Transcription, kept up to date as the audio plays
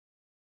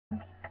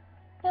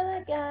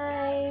Hello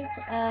guys,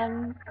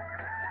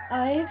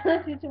 I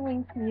listened to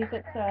Wings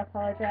music, so I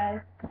apologize.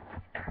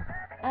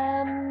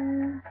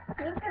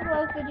 This is the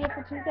last video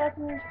for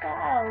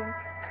 2012.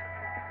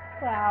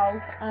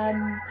 Wow,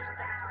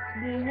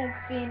 there has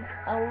been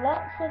a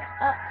lot of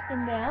ups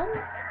and downs.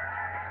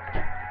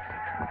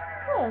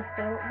 Oh,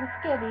 so it was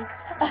scary.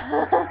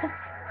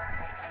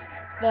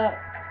 But,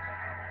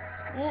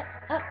 yeah,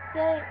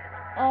 update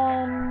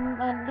on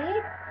Monday.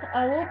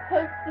 I will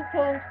post the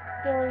full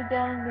story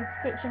down in the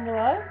description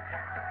below.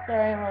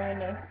 Sorry, I'm wrong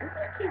name.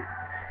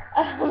 I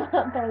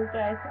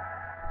apologize.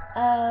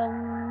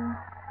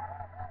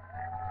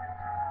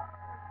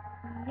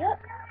 Yep.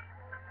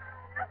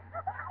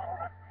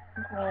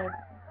 So,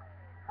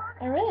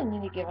 I really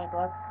need to get my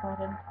glasses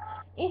sorted.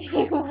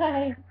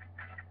 Anyway,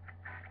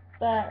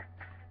 but,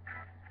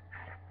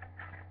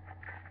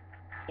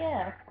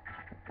 yeah.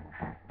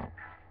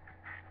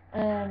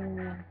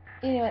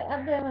 Anyway,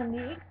 update on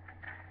the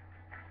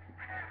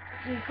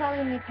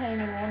economy paying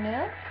more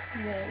now.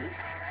 Yay.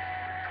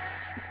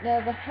 Now,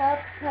 the hard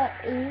part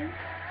is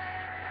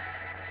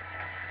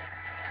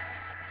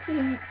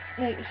to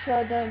make sure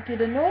I don't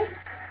get annoyed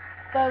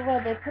by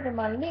what they put in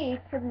my leave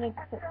for the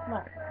next 6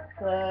 months.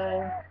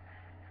 So,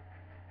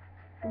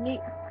 need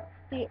to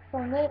see it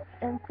from that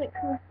in 6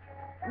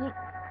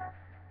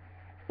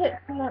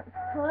 months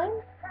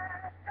time.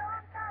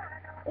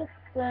 It's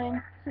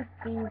going to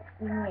be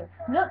removed.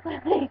 Not the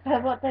leg,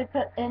 but what they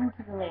put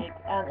into the leg.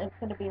 It's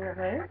going to be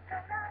removed.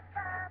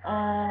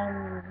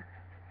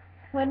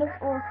 When it's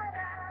all,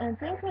 I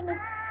think when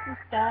it's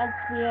starts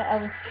here, I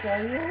will show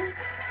you.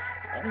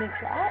 It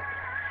looks like.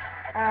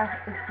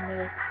 It's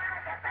moved.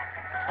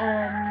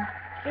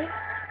 It,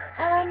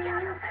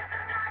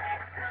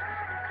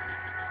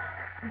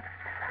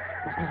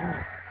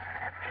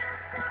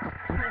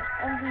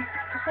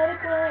 the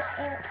photograph,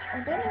 I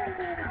don't know if you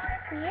can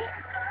see it.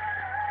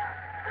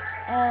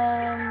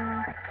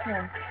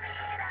 Yeah.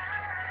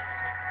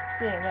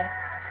 There we go.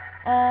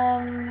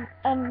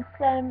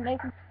 So I'm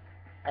making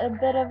a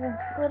bit of a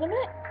glitter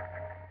mix.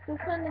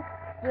 This one is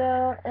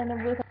still in a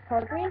work of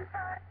progress.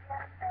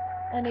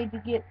 I need to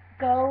get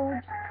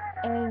gold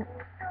and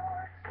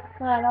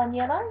on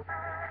yellow.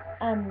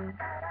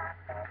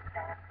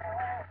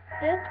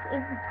 This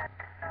is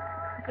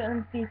going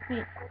to be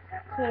sent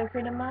to a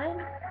friend of mine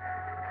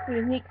who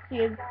next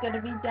year is going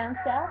to be down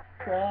south.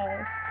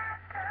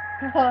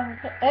 So,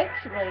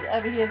 actually,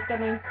 over here is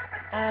going to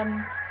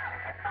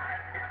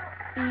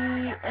be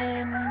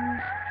in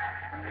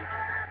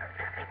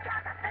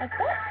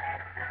about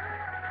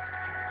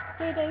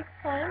 3 days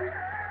time.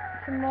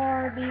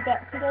 Tomorrow will be about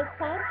 2 days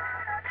time.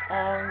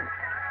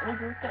 This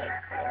is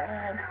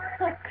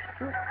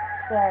good.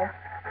 So,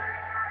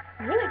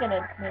 really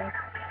gonna sneeze.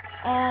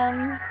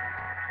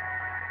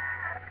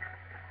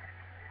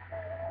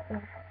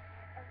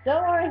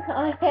 Don't worry, I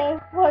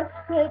have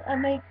watched it. I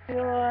make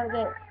sure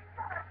that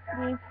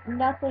there's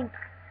nothing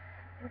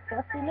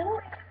disgusting in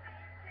it.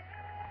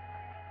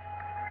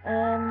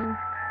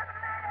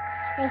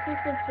 My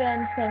sister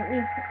found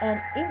an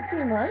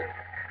empty one.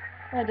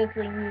 I just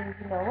reused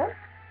another one.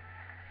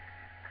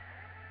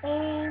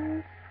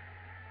 And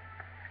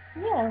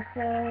yeah,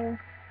 so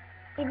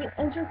if you're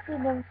interested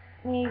in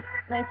me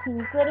making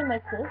glitter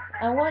mixes,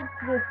 I want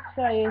to just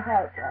show you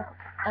how it does.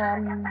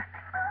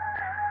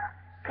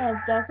 How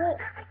it does it.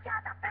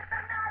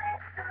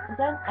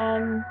 Then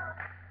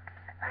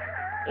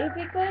if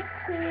you go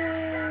to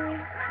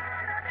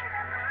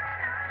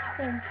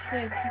some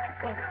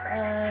Facebook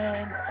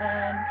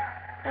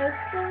I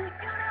think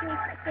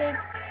it says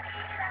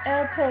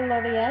Alto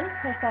L'Oreal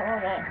or something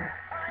like that.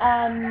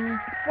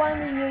 One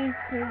we use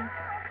to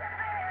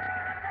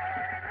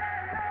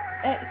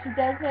actually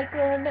does make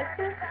glitter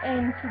mixes,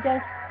 and she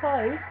does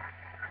post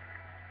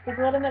the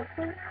glitter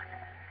mixes.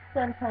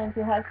 Sometimes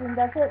her husband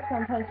does it,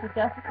 sometimes she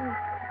does it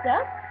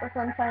herself, or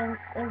sometimes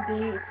it'll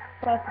be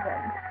both of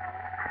them.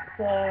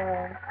 So,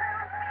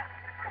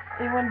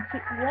 if you want to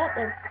check it out,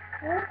 that's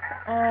good.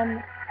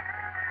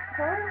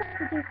 One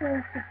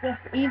suggestion to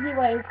just easy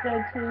way is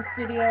go to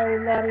Studio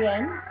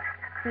L'Oreal.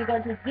 So you go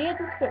to their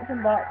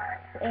description box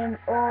and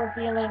all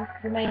the links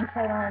to the main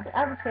channel and the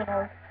other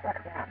channels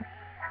right down.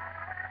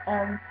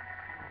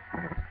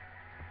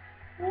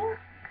 Yeah.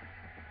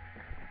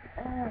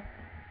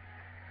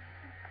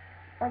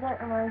 I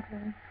don't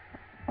imagine.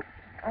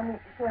 I need to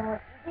show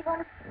what easy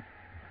one.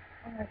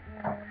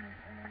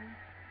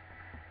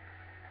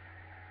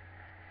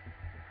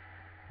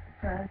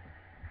 So,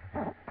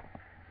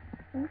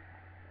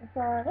 that's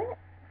all of it.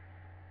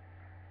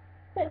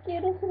 Quite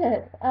cute, isn't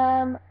it?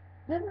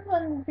 This is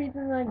one of the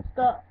pieces I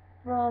got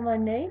from my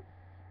niece.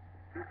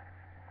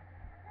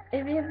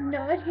 If you have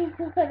no idea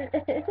what it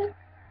is,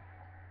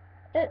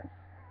 it's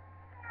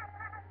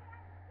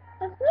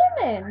a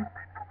snowman.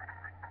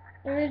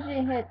 It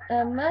originally had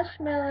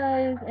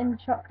marshmallows and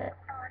chocolate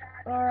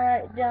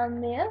right down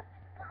there.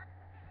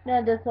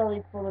 Now that's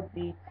only full of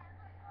beads.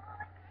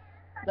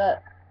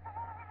 But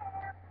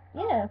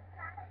yeah,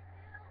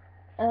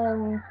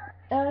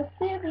 I'll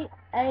still be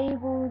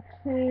able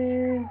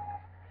to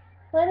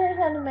find out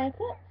how to make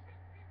it.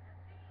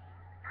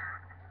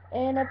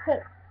 and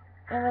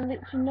I'll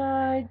let you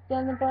know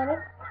down the bottom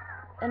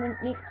in the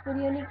next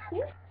video next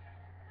year.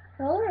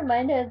 All the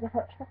remainder is a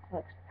hot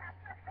chocolate.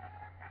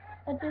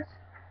 I just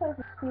hope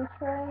it's fair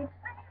trade.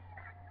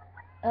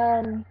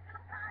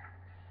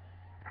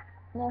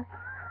 No,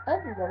 I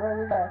think I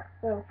wrote it back.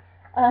 So,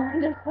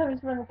 this comes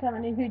from a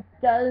company who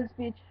does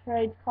fair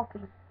trade coffee.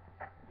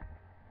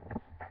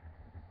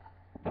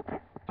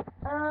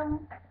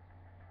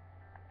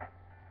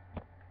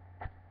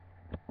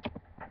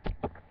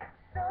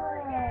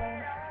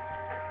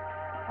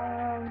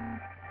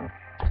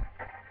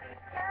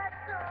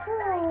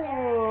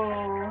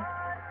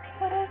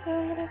 What else am I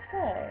gonna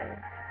say?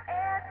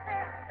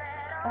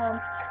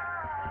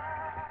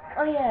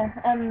 Oh yeah,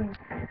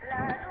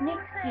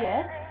 next year,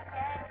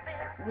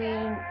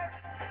 when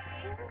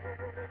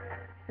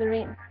the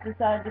rents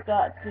decide to go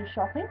out to do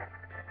shopping,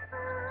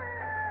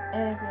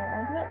 and if you're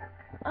into it,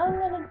 I'm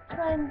gonna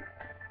try and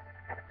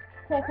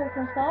tackle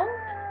some songs.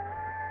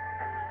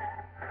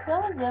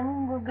 Some of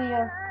them will be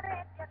a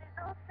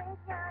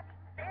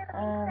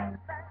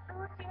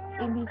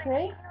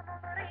MP3,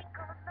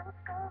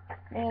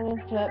 and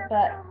into it,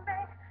 but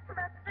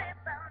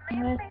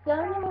most of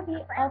them will be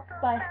off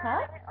by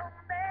heart.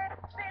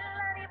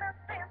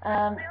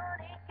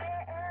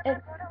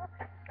 It's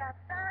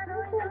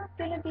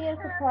gonna be a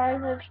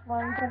surprise which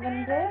ones I'm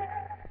gonna do.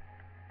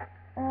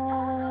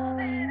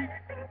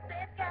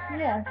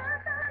 Yeah.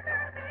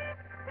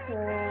 So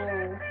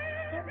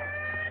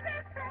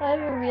I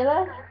haven't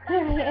realized here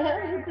I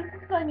am. This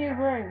is my new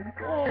room.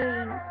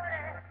 Yay.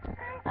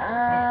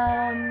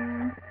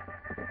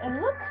 It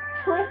looks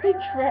pretty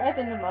drab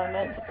in the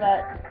moment,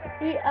 but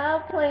we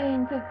are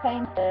planning to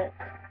paint it.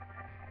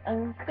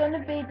 And it's gonna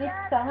be this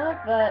summer,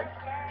 but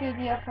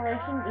studio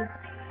operation is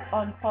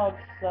on hold,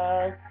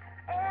 so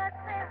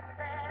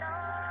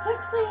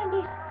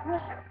hopefully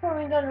we're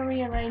probably gonna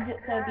rearrange it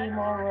so it'll be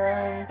more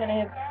room. We're gonna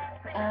have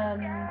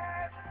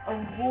a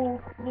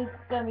wall. This is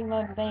gonna be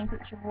my main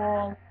picture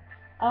wall.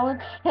 I will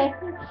change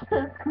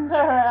this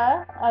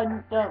mirror. I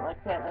don't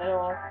like that at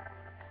all.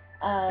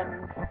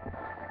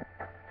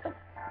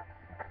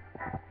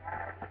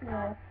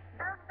 Yeah.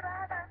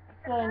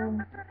 So,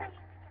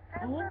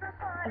 yeah,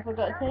 I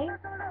forgot to tell you.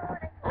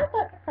 I've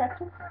got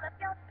practice.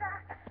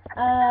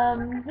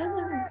 This is,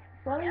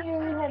 some of you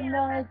have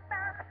not,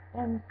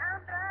 and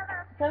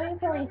some of you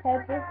probably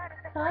have this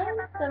time,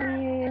 some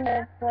of you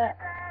have that,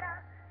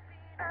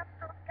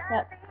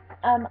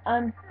 I'm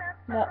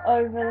not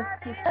over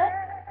the set.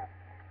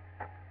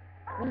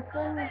 This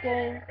one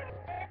goes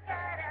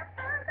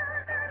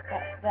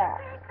like that.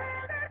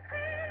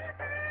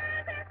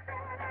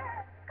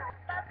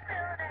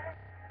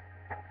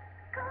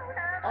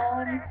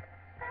 Yeah.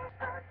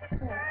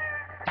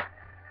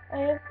 I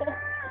have the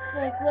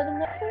glitter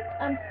mixes.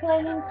 I'm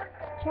planning to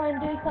try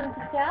and do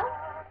something else.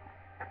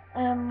 I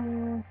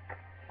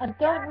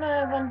don't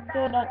know if I'm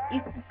doing it on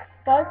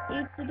both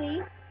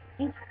ECD,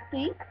 can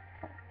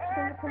I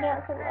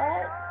pronounce it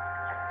right?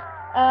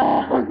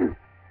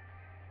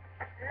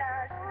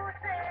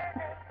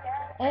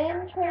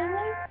 And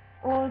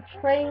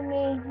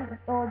training,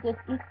 or just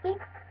ECD.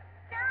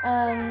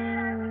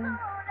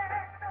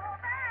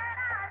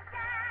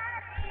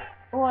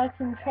 Or I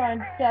can try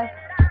and just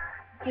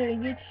do a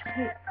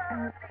YouTube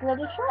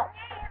glitter shop.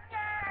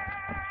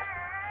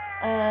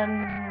 I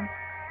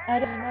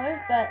don't know,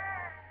 but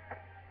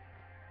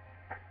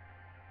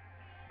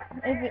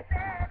if it's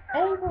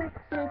able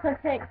to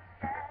contact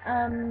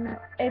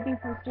Abby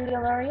from Studio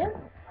Lorient,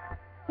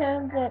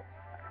 turns that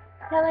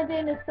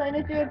Paladin is going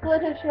to do a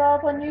glitter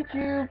shop on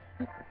YouTube.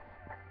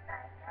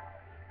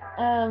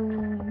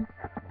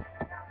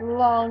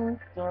 Long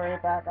story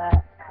about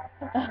that.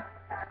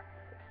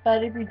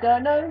 But if you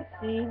don't know,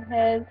 she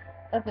has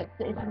a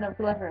fixation of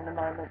glitter in the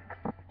moment.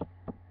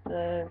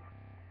 So,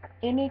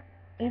 if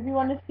you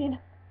want to see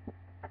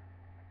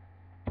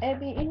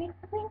Abby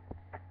anything,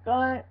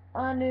 go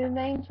on the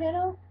main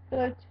channel,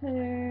 go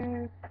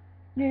to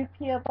new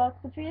PO box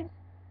address,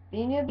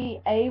 then you'll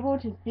be able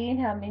to see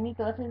how many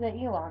glitters that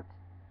you want.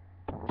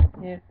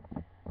 Yeah.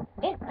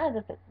 And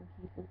other bits and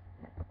pieces.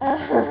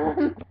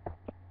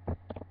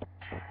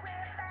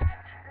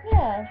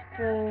 Yeah,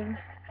 so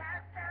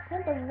I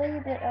can't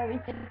believe that I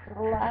received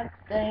the last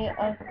day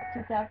of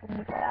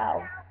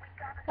 2012.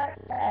 Quite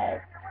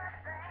sad.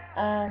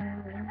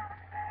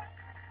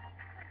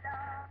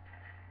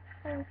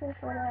 I think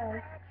what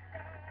else?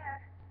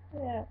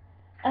 Yeah.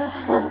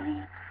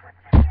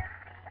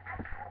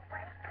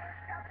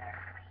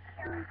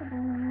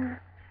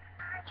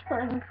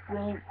 Trying to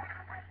think.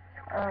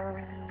 I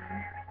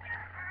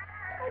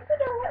don't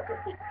know what to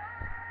think.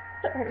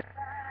 Sorry.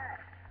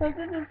 So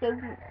this is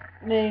just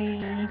me,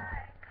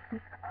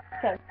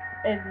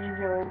 as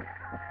usual.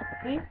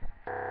 See?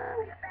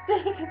 They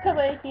can come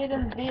out here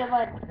and be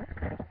like,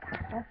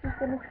 what's he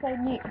gonna say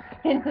next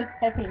in this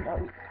happy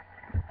note?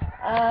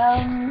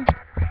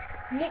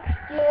 Next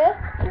year,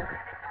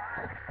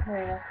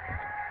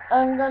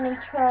 I'm gonna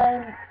try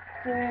and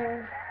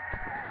do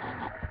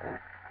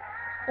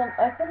some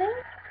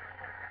openings.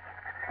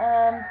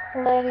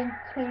 planning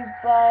to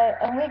buy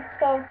a week's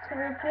gold to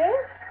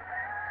review.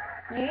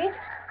 Use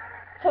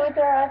Toys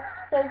R Us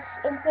says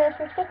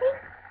international shipping,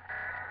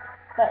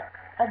 but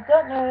I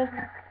don't know.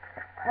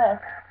 Well,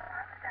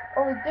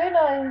 all I do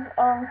know is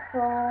on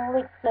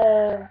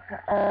selective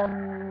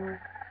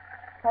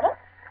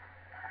products.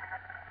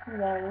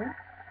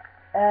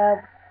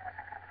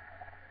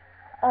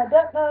 I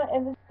don't know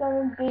if it's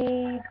going to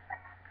be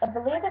a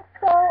believe it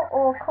doll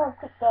or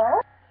concept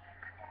doll.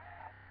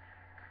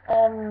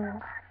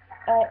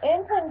 I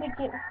intend to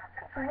get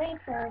 3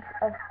 pairs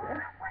of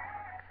them.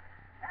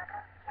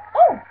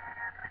 Oh!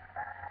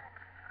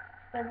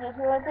 Is this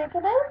who I think it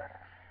is?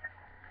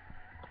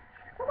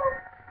 Come on.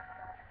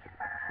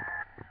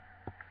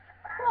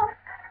 Come on.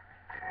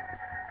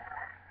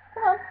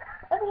 Come on.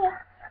 Over here.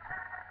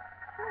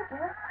 Come on,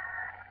 come on.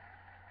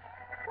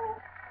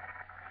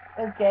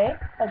 Okay,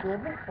 I did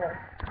it first.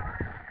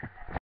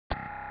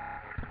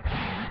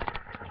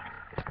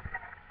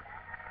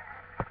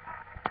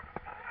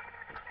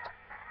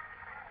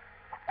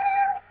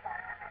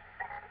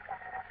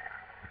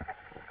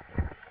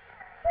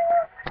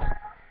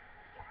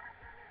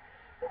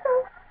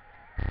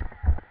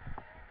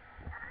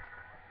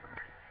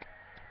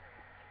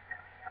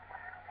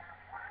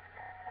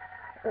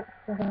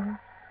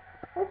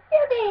 It's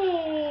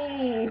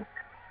Jimmy!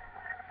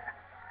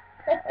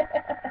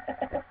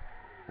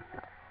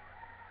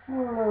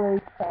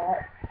 Lily cat.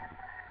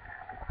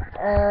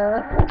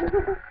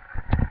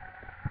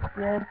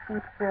 Yes,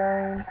 she's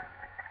growing.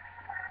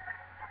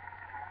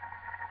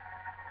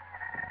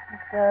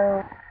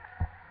 So,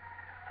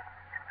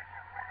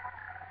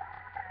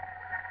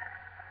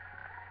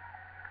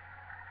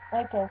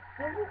 okay,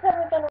 this is how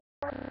we're gonna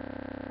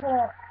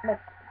look.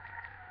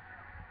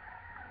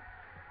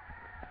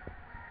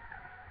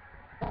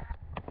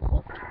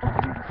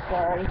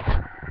 Sorry.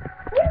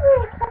 You're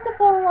really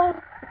comfortable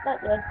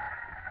like this.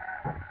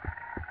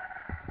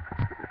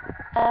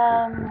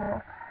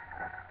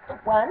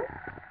 One.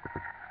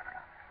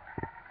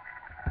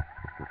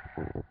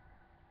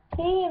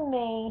 Send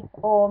me,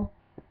 or,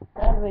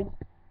 in other words,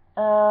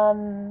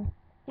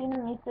 send a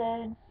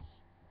message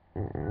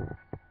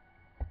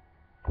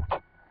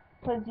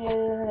with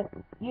your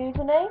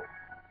username,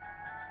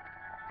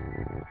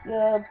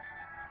 your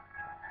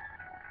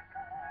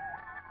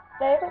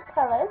favorite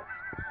colors,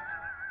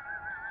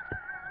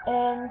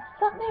 and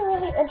something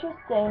really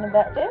interesting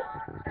about you.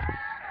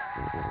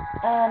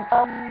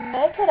 I'll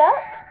make it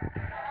up,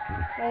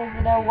 because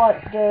you know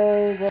what,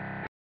 with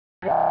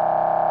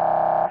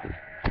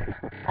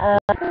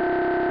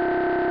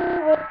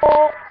that,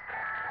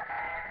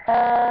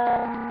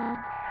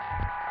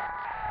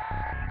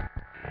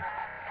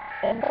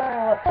 and sorry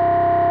what,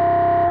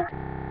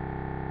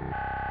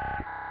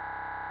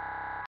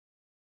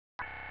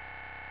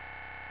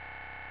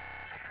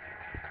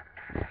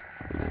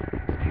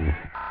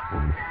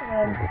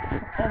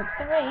 and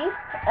 3,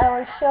 I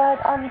will show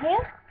it on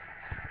here.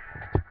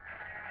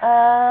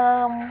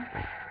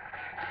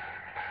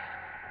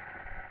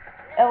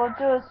 I will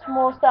do a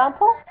small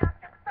sample.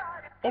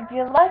 If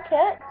you like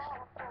it,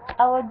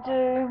 I will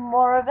do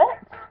more of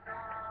it.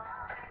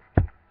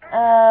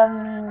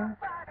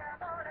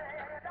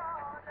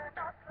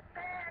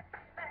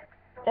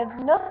 If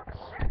not,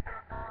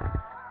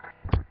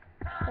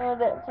 well,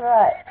 that's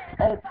right.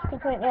 It's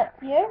completely up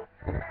to you.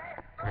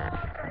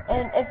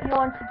 And if you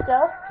want me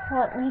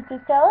to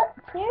sell it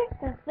to you,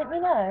 just let me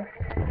know.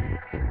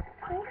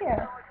 Thank you.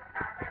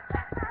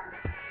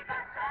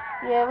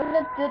 Yeah, when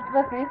I did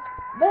my first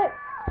bit,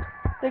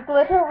 the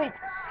glitter went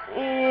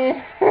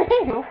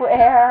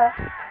everywhere.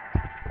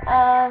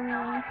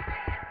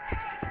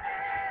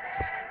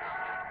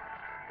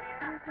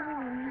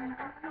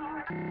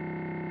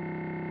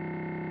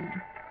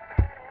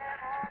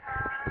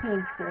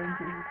 It's going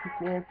to be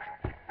good.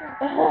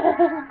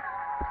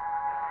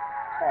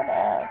 What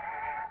else?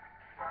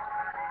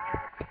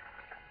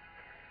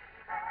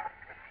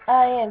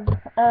 I am,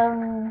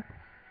 I'm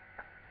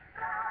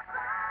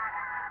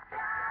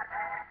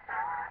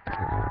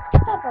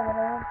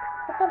gonna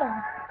put my tongue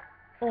out.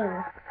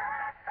 Yeah.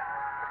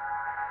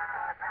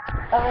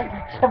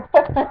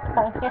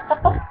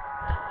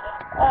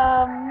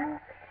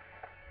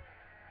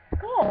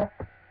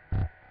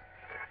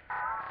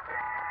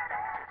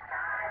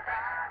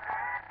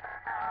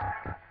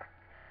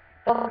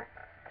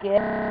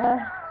 Okay.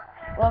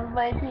 One of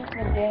my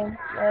teaching games,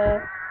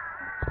 so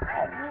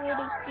I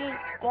really keep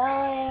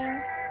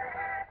going.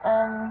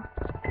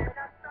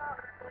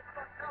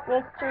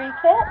 With 3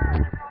 cats.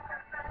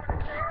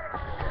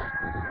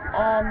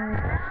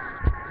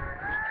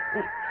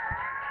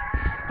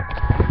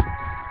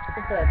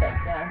 Let's put it back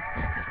down.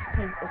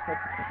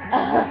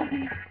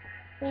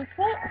 Three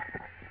cats.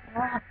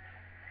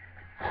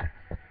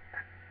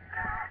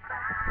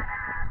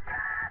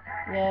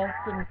 Yeah, it's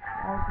getting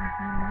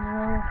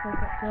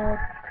good.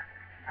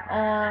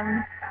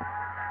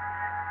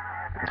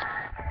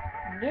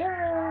 Yeah.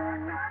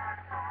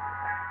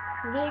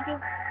 Leg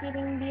is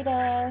getting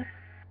better,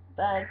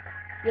 but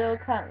still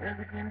can't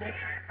really bend it.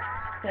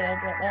 So,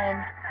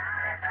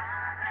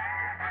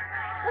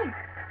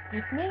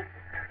 Excuse me.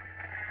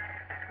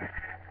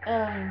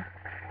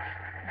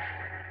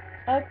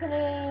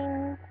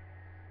 Opening.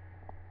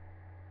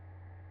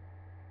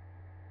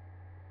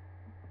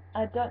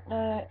 I don't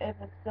know if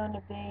it's going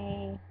to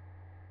be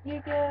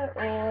Yu-Gi-Oh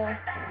or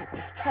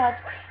Card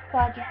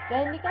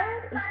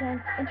Vanguard. It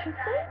sounds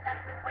interesting.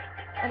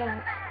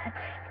 And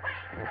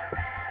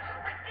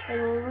I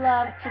would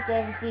love to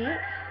go deep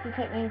to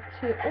take me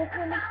to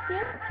Auckland next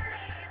year.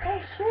 Oh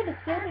shoot, I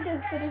still need to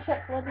finish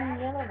uploading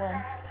the other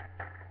one.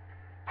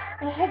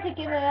 I have to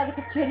get my other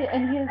computer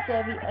in here so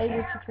I'll be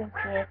able to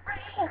transfer.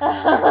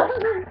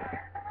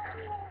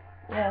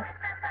 Yeah.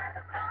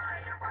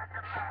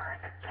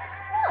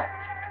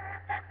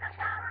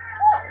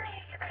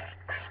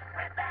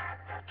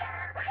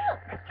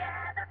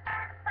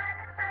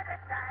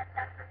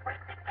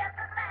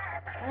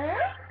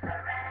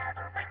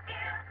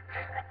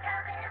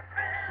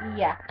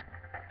 Yeah.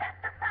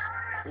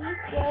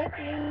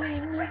 Exactly.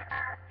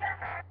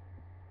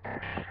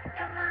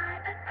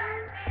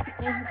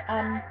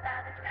 And,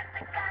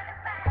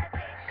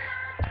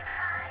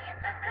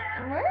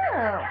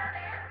 wow.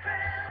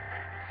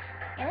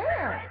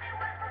 Yeah.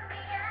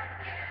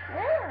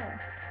 Yeah.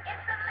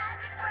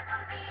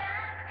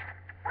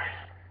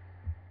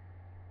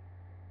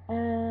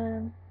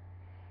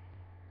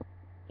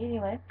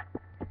 Anyway.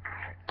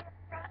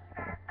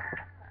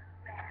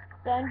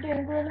 So I'm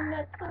doing glitter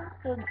mixes,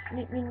 so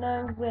let me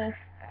know with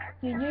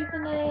your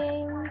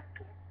usernames,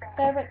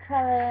 favorite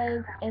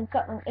colors, and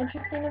something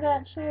interesting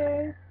about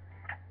you.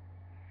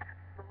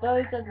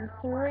 Those are the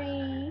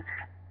three.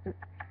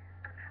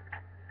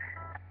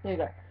 There you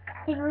go.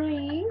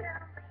 Three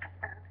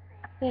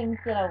things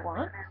that I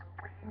want.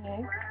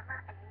 Okay.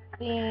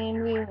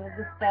 Then we will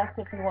discuss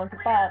if we want to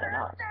buy it or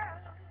not.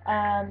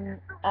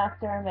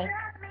 After I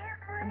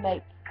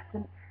make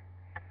the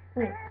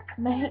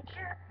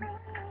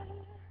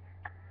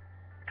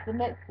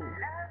mixes.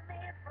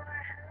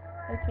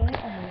 Okay, I'm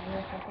gonna do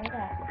something like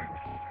that.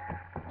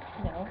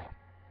 No.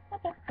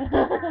 Okay.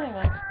 Hang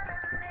on.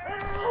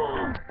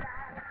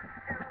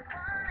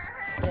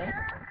 Yeah.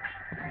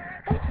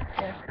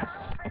 Yeah.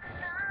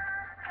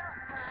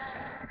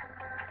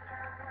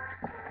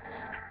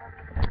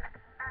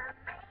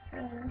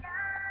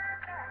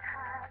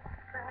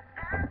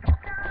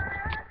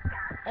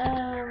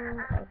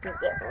 I'll do it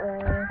that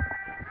way.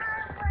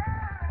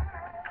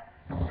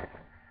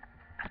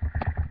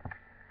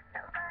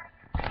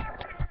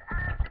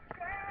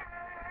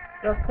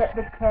 Look at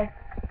the cat.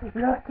 Look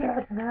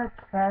at the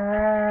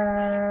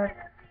cat.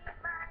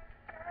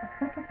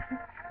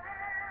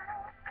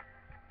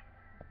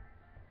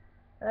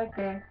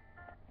 Okay.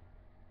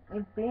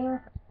 It's being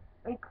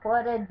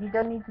recorded. You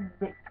don't need to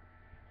be.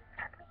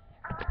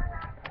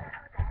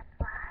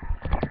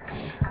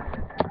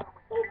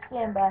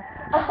 Stand by.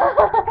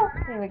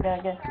 Here we go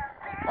again.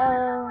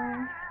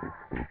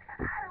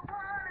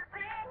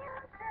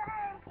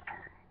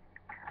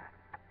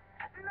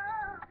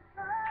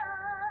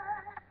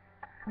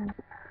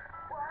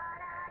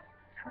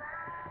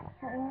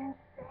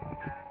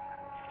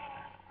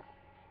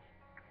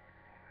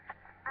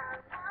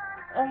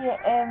 Oh yeah,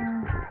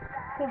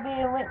 could be a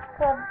Winx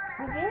Club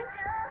review,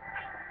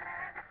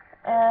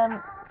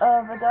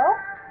 of a doll.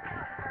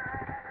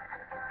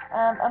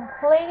 I'm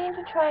planning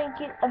to try and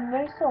get a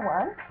Musa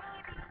one,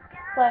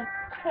 so I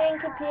can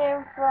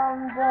compare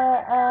from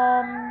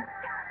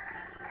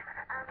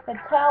the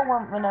tail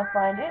one when I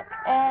find it,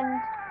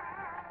 and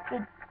the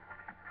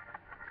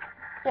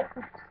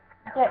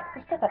Jack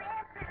Pacific.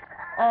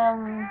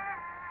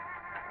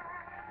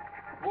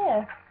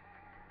 Yeah.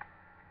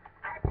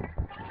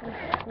 Let's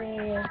see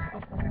if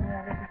there's any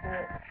other to do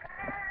it.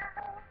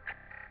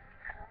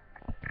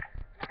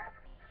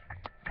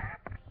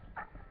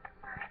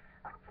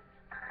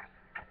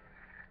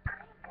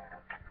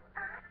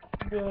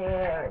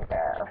 There we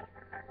go.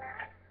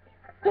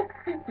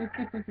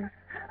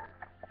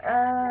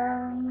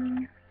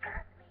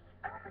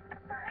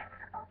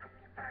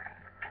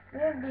 We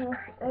have the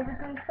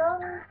everyday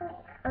songs,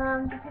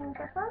 between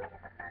this one.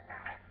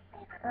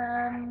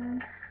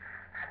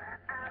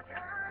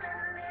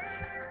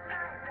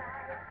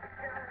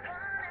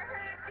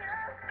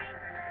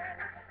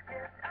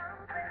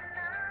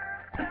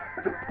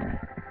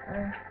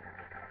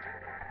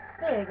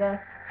 There you go.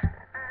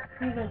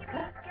 You go.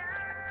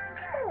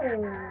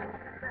 Oh.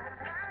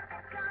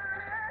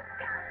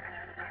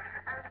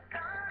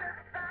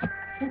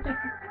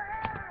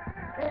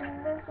 And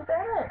that's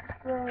about it.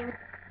 So,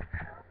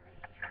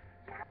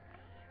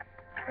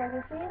 like I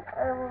said, I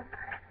will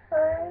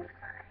post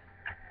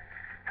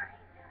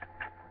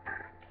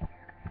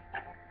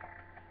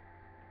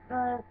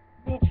my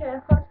Nature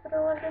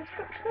Hospital in the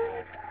description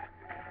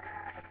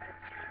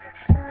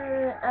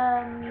for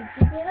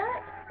Jubilee,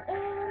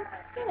 and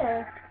yeah.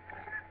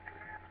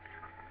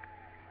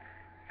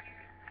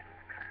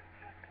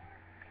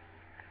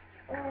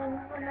 And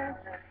when I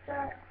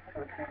start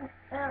looking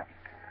out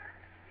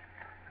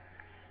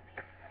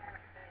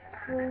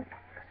the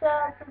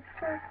start of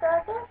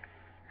Kickstarter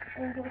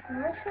and give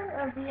permission,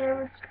 I'll be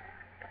able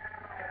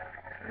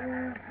to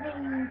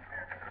read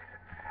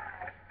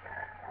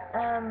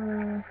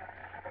you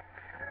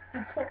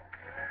check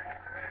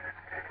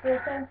the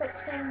same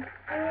section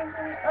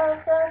version of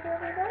the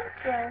video,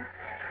 so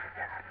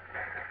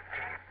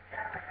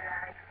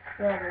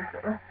yeah, it is.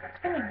 It's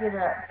pretty good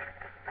up.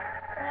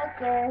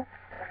 Okay.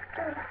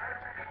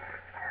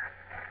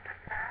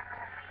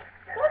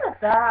 What is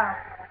that?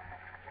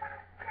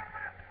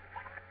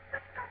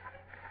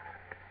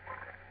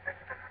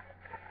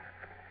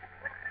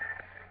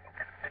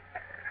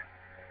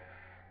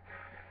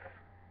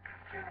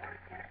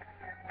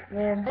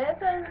 Yeah, that's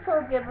why it's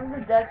called Gibbon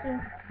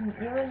Productions,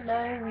 even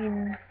though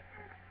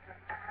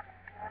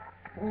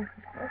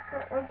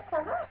what's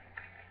coming?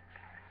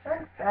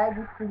 I'm sad,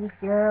 you silly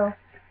girl.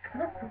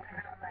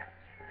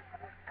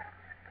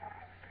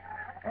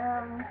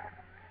 Um,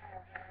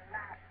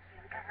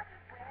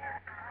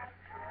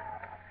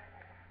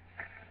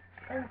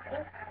 and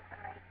if,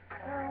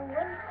 what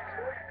is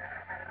it?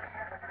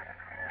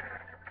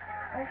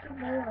 I should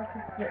be able to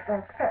get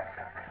those cups,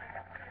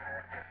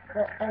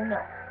 but I'm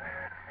not.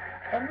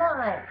 Am I?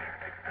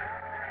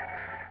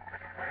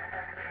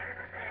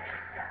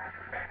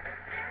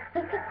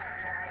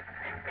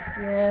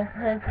 Yeah, I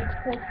just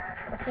click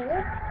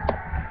here.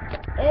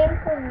 And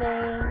for me,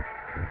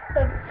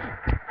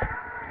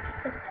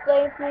 it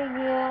saves me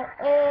here,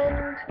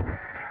 and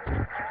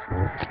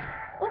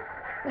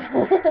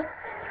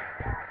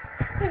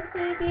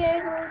hopefully be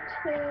able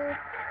to.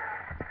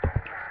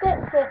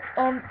 That's it.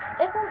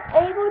 If I'm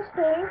able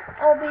to,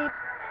 I'll be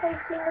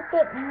posting a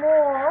bit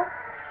more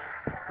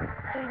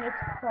fingers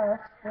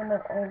crossed when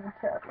I'm able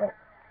to upload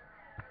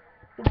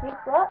the big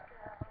lot.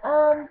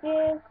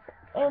 There's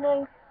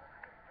an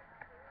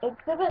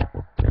exhibit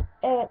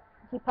at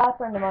the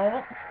Piper in the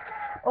moment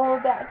all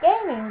about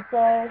gaming,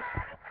 so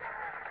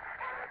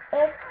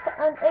if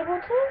I'm able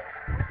to,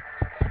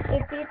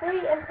 if you're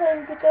free, I'm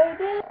planning to go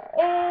there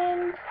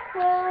and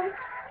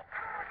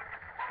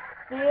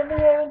be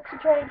able to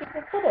try and get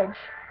the footage.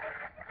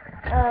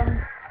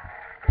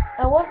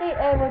 I won't be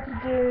able to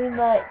do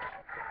like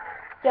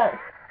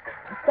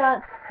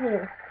dance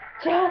here,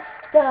 just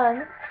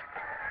dance,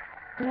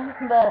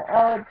 but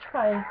I'll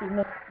try and see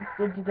next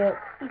to do it.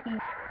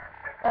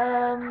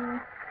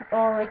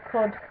 Or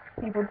record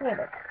people doing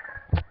it.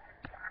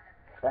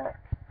 But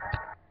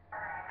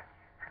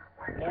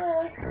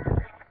yeah.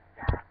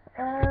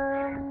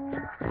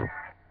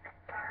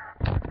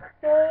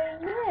 So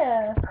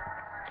yeah.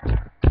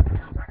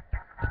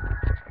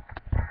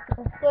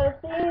 So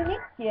see you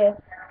next year.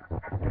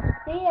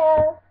 See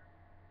ya.